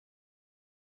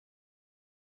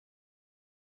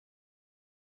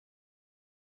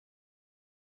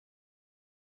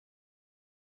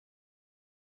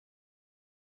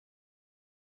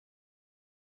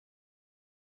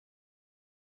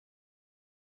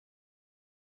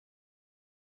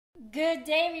Good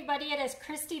day, everybody. It is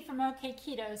Kristy from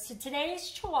Okketoh. So today's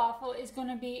Ch-Waffle is going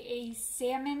to be a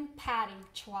salmon patty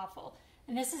Ch-Waffle.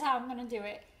 And this is how I'm going to do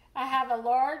it. I have a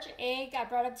large egg I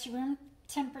brought up to room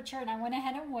temperature and I went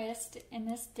ahead and whisked in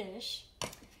this dish.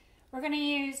 We're going to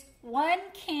use 1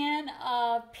 can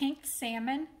of pink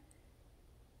salmon.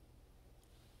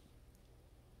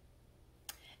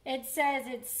 It says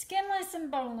it's skinless and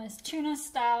boneless, tuna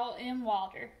style in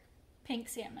water, pink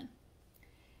salmon.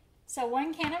 So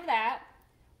 1 can of that.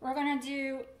 We're going to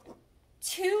do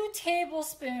 2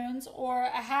 tablespoons or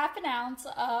a ½ ounce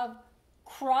of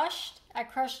I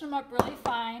crushed them up really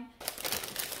fine,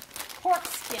 pork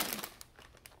skin.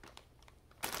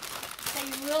 So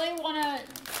you really want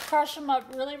to crush them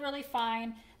up really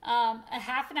fine. A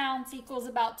 ½ ounce equals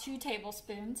about 2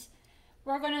 tablespoons.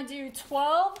 We're going to do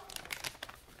 12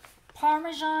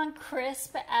 Parmesan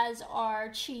crisp as our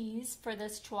cheese for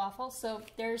this Ch-Waffle. So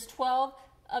there's 12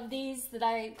 of these that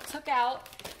I took out,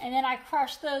 and then I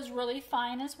crushed those really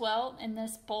fine as well in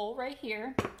this bowl right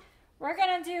here. We're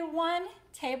gonna do 1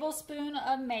 tablespoon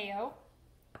of mayo,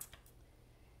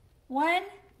 1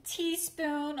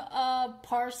 teaspoon of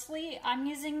parsley. I'm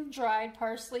using dried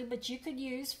parsley, but you could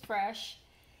use fresh.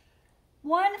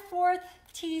 1/4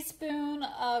 teaspoon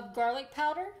of garlic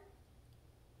powder,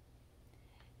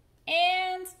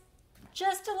 and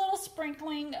just a little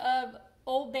sprinkling of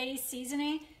Old Bay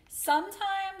seasoning.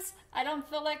 Sometimes I don't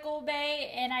feel like Old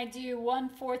Bay and I do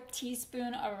 1/4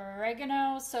 teaspoon of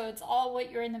oregano, so it's all what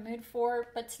you're in the mood for.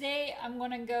 But today I'm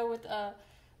going to go with a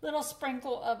little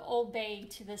sprinkle of Old Bay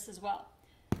to this as well.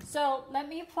 So let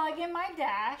me plug in my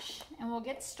dash and we'll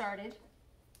get started.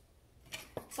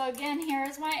 So again,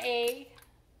 here's my egg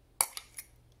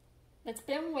that's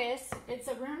been whisked. It's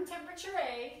a room temperature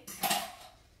egg.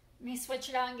 Let me switch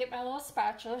it out and get my little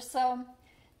spatula. So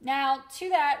now to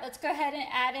that, let's go ahead and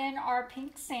add in our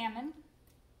pink salmon.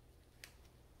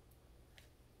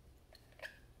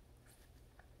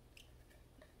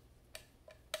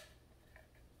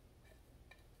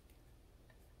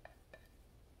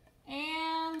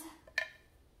 And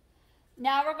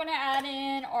now we're going to add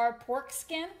in our pork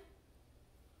skin.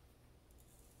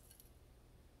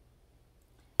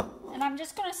 And I'm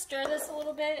just going to stir this a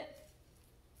little bit.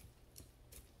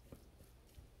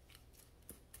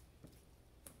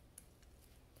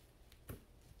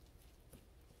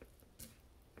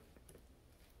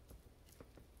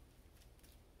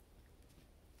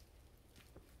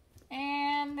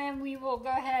 And then we will go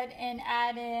ahead and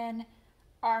add in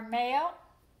our mayo.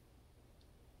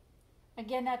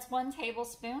 Again, that's 1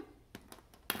 tablespoon.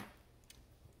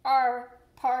 Our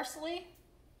parsley,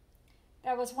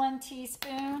 that was 1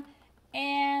 teaspoon.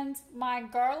 And my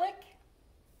garlic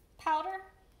powder,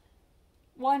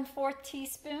 1/4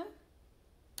 teaspoon.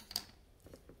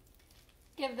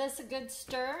 Give this a good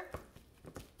stir.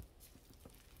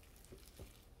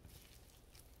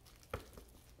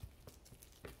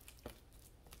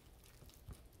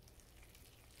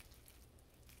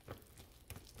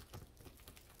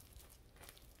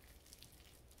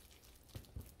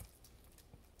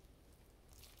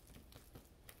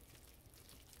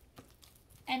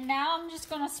 And now I'm just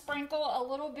going to sprinkle a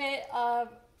little bit of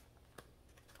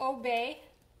Old Bay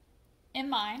in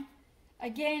mine.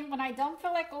 Again, when I don't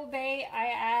feel like Old Bay, I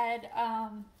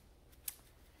add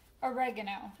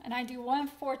oregano. And I do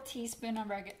 1/4 teaspoon of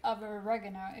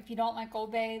oregano. If you don't like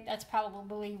Old Bay, that's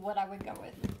probably what I would go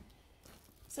with.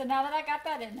 So now that I got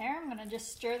that in there, I'm going to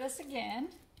just stir this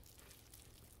again.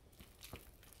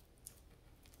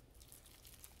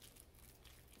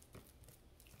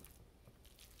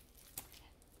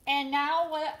 And now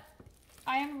what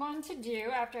I am going to do,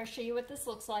 after I show you what this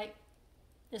looks like,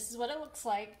 this is what it looks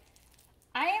like.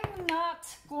 I am not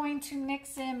going to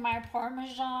mix in my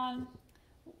Parmesan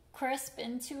crisp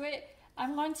into it.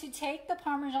 I'm going to take the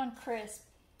Parmesan crisp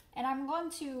and I'm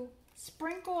going to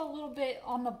sprinkle a little bit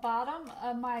on the bottom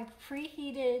of my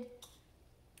preheated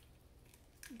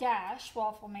dash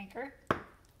waffle maker.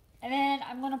 And then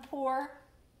I'm going to pour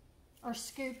or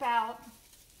scoop out.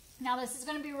 Now this is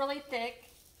going to be really thick.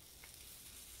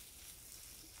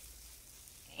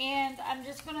 And I'm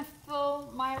just going to fill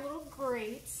my little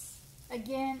grates.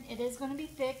 Again, it is going to be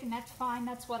thick, and that's fine.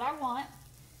 That's what I want.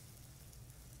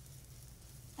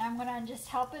 I'm going to just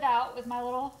help it out with my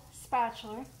little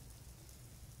spatula.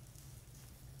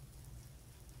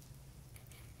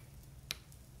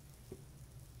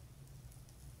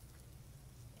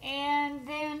 And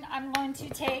then I'm going to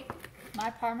take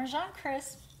my Parmesan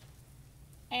crisp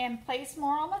and place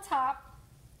more on the top.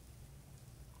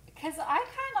 Because I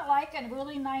kind of like a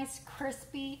really nice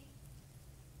crispy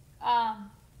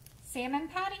salmon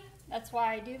patty. That's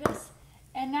why I do this.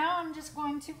 And now I'm just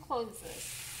going to close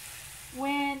this.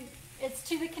 When it's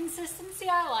to the consistency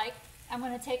I like, I'm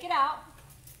going to take it out.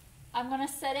 I'm going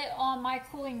to set it on my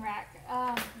cooling rack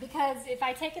because if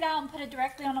I take it out and put it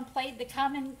directly on a plate,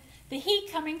 the heat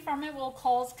coming from it will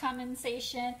cause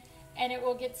condensation and it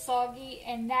will get soggy,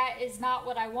 and that is not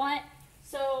what I want.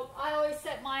 So I always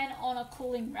set mine on a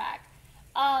cooling rack.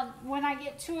 When I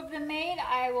get 2 of them made,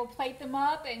 I will plate them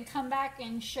up and come back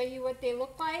and show you what they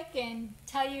look like and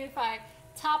tell you if I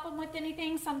top them with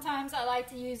anything. Sometimes I like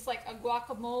to use like a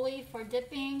guacamole for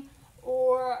dipping,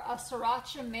 or a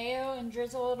sriracha mayo and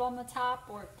drizzle it on the top,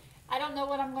 or I don't know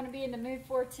what I'm going to be in the mood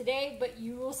for today, but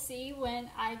you will see when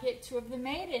I get 2 of them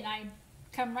made and I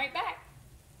come right back.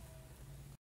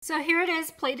 So here it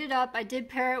is plated up. I did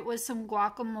pair it with some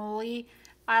guacamole.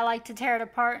 I like to tear it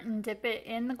apart and dip it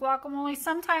in the guacamole.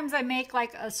 Sometimes I make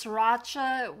like a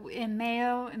sriracha in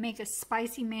mayo and make a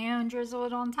spicy mayo and drizzle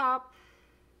it on top.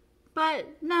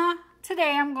 But nah,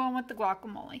 today I'm going with the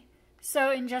guacamole.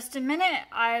 So in just a minute,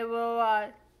 I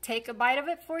will take a bite of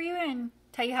it for you and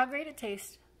tell you how great it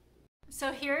tastes.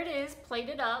 So here it is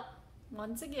plated up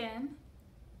once again.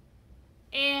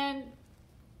 And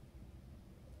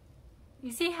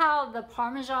you see how the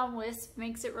Parmesan wisp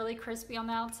makes it really crispy on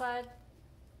the outside?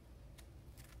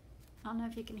 I don't know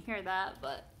if you can hear that,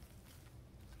 but...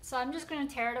 So I'm just going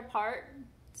to tear it apart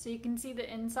so you can see the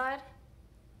inside.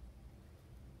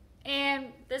 And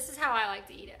this is how I like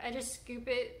to eat it. I just scoop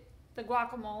it, the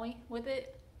guacamole with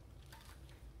it.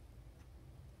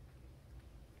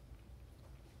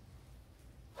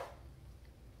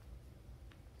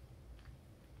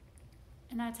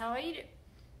 And that's how I eat it.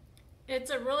 It's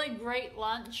a really great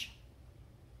lunch.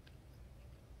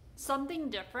 Something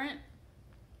different.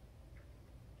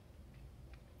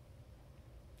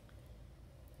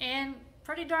 And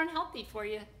pretty darn healthy for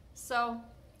you. So,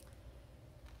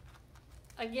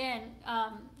 again,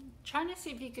 trying to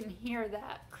see if you can hear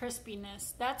that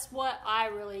crispiness. That's what I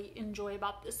really enjoy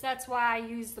about this. That's why I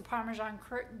use the Parmesan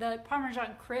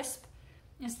crisp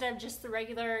instead of just the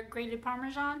regular grated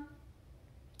Parmesan.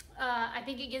 I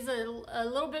think it gives a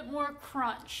little bit more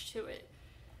crunch to it.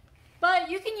 But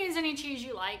you can use any cheese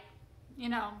you like. You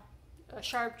know, a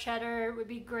sharp cheddar would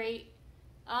be great.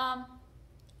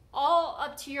 All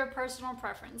up to your personal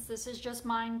preference. This is just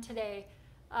mine today.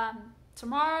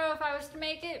 Tomorrow, if I was to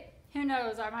make it, who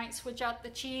knows? I might switch out the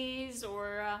cheese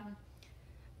or,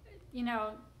 you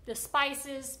know, the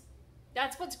spices.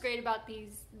 That's what's great about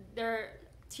these. They're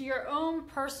to your own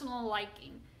personal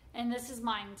liking. And this is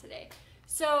mine today.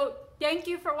 So, thank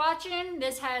you for watching.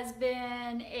 This has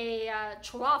been a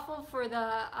Ch-Waffle for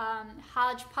the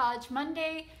Hodge Podge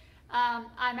Monday. I'm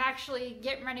actually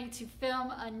getting ready to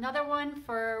film another one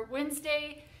for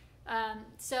Wednesday.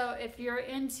 So, if you're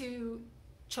into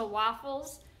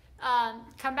Ch-Waffles,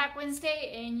 come back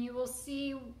Wednesday and you will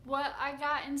see what I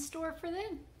got in store for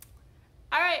then.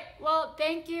 Alright, well,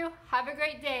 thank you. Have a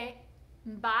great day.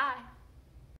 Bye.